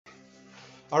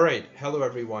Alright, hello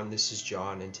everyone, this is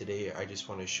John, and today I just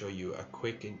want to show you a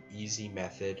quick and easy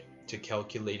method to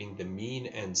calculating the mean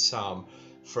and sum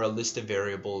for a list of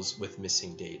variables with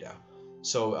missing data.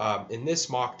 So in this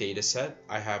mock data set,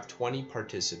 I have 20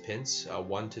 participants,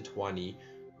 1 to 20,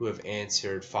 who have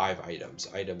answered 5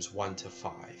 items 1 to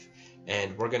 5.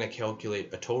 And we're going to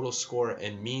calculate a total score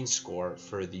and mean score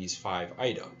for these 5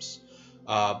 items.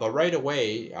 But right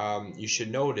away, you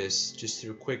should notice, just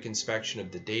through quick inspection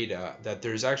of the data, that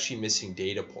there's actually missing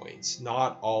data points.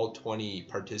 Not all 20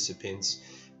 participants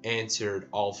answered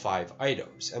all 5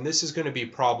 items. And this is going to be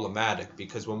problematic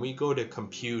because when we go to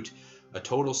compute a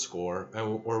total score,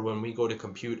 or when we go to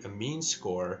compute a mean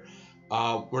score,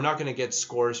 we're not going to get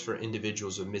scores for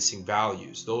individuals with missing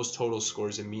values. Those total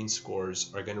scores and mean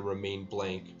scores are going to remain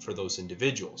blank for those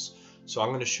individuals. So I'm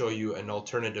going to show you an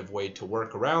alternative way to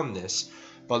work around this,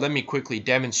 but let me quickly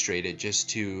demonstrate it just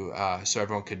to so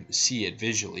everyone could see it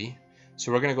visually.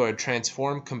 So we're going to go to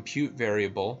transform compute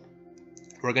variable.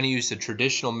 We're going to use the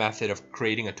traditional method of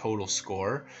creating a total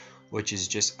score, which is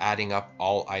just adding up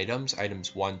all items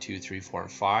 1, 2, 3, 4,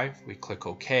 and 5. We click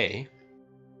OK.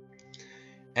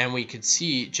 And we could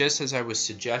see, just as I was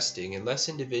suggesting, unless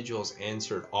individuals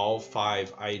answered all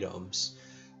 5 items,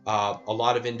 a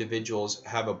lot of individuals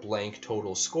have a blank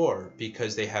total score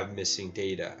because they have missing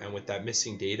data. And with that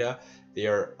missing data, they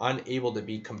are unable to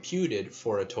be computed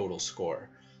for a total score.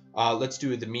 Let's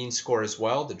do the mean score as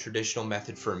well, the traditional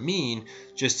method for mean,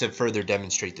 just to further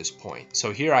demonstrate this point.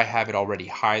 So here I have it already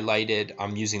highlighted.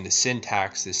 I'm using the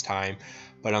syntax this time,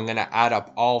 but I'm going to add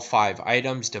up all 5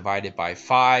 items divided by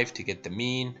 5 to get the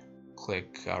mean.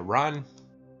 Click run.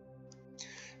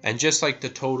 And just like the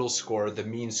total score, the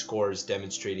mean score is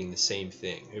demonstrating the same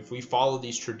thing. If we follow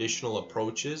these traditional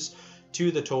approaches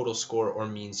to the total score or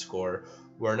mean score,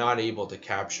 we're not able to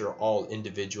capture all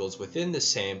individuals within the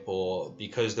sample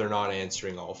because they're not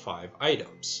answering all 5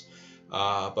 items.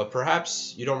 But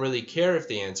perhaps you don't really care if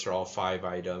they answer all 5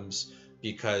 items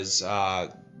because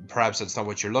perhaps that's not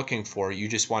what you're looking for. You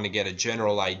just want to get a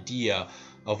general idea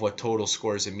of what total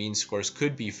scores and mean scores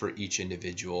could be for each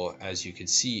individual. As you can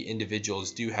see, individuals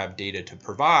do have data to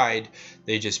provide,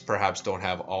 they just perhaps don't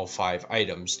have all 5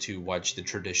 items to what the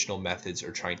traditional methods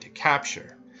are trying to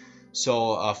capture.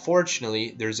 So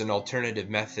fortunately, there's an alternative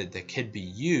method that could be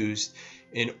used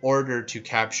in order to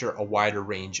capture a wider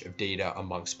range of data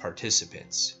amongst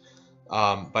participants.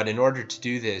 But in order to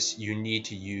do this, you need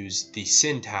to use the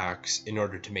syntax in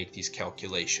order to make these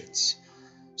calculations.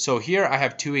 So here I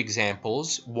have 2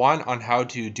 examples, one on how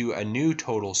to do a new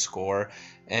total score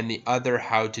and the other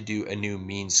how to do a new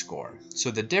mean score. So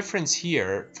the difference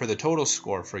here for the total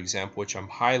score, for example, which I'm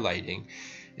highlighting,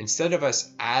 instead of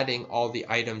us adding all the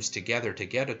items together to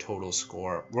get a total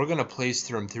score, we're going to place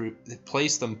them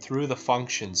through the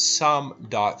function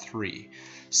sum.3.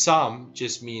 Sum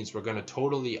just means we're going to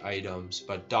total the items,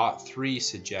 but .3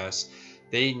 suggests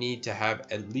they need to have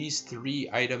at least 3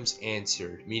 items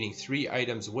answered, meaning 3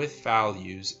 items with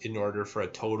values in order for a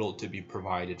total to be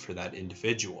provided for that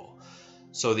individual.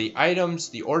 So the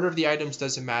order of the items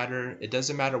doesn't matter. It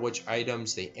doesn't matter which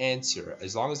items they answer.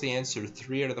 As long as they answer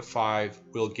 3 out of the 5,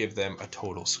 we'll give them a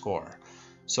total score.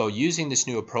 So using this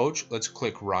new approach, let's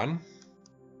click run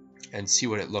and see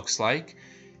what it looks like.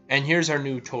 And here's our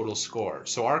new total score.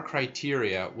 So our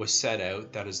criteria was set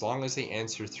out that as long as they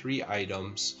answer 3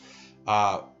 items,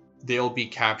 they'll be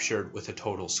captured with a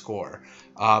total score.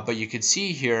 But you can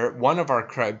see here,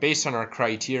 based on our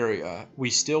criteria, we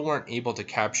still weren't able to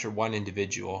capture one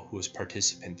individual who was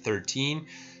participant 13.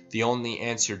 They only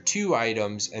answered 2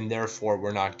 items and therefore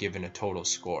were not given a total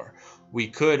score. We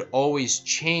could always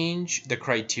change the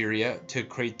criteria to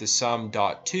create the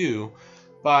sum.2,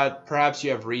 but perhaps you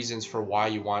have reasons for why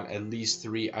you want at least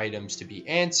 3 items to be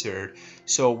answered.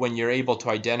 So when you're able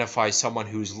to identify someone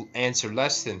who's answered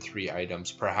less than 3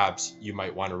 items, perhaps you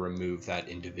might want to remove that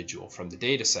individual from the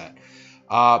data set.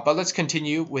 But let's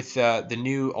continue with the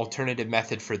new alternative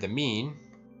method for the mean.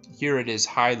 Here it is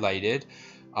highlighted.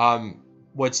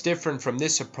 What's different from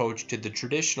this approach to the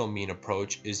traditional mean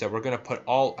approach is that we're going to put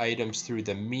all items through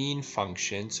the mean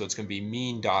function. So it's going to be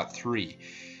mean.3.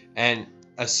 And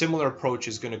a similar approach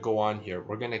is going to go on here.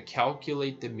 We're going to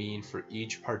calculate the mean for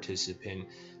each participant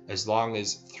as long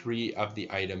as 3 of the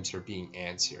items are being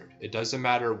answered. It doesn't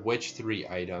matter which 3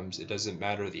 items, it doesn't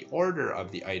matter the order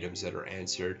of the items that are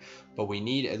answered, but we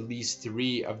need at least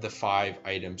 3 of the 5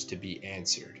 items to be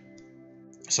answered.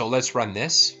 So let's run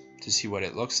this to see what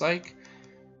it looks like.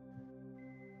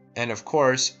 And of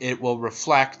course, it will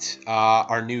reflect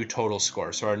our new total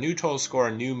score. So our new total score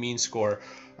and new mean score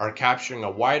are capturing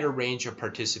a wider range of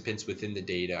participants within the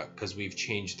data because we've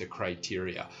changed the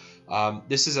criteria.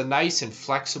 This is a nice and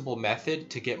flexible method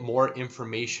to get more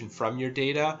information from your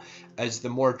data, as the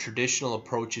more traditional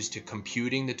approaches to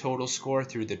computing the total score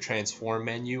through the transform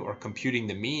menu, or computing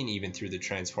the mean even through the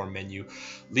transform menu,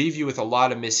 leave you with a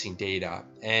lot of missing data.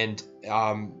 And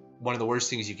one of the worst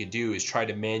things you could do is try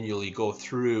to manually go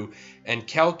through and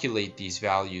calculate these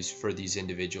values for these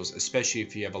individuals, especially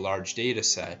if you have a large data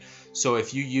set. So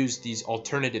if you use these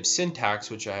alternative syntax,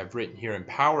 which I have written here in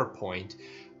PowerPoint,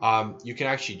 you can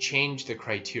actually change the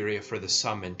criteria for the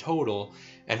sum and total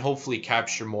and hopefully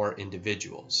capture more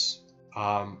individuals.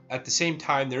 At the same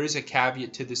time, there is a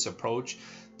caveat to this approach.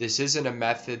 This isn't a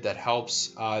method that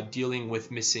helps dealing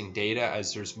with missing data,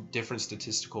 as there's different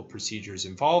statistical procedures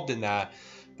involved in that.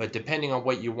 But depending on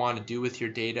what you want to do with your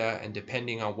data and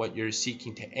depending on what you're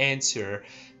seeking to answer,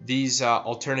 these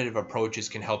alternative approaches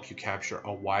can help you capture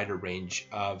a wider range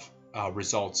of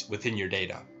results within your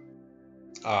data.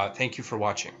 Thank you for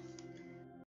watching.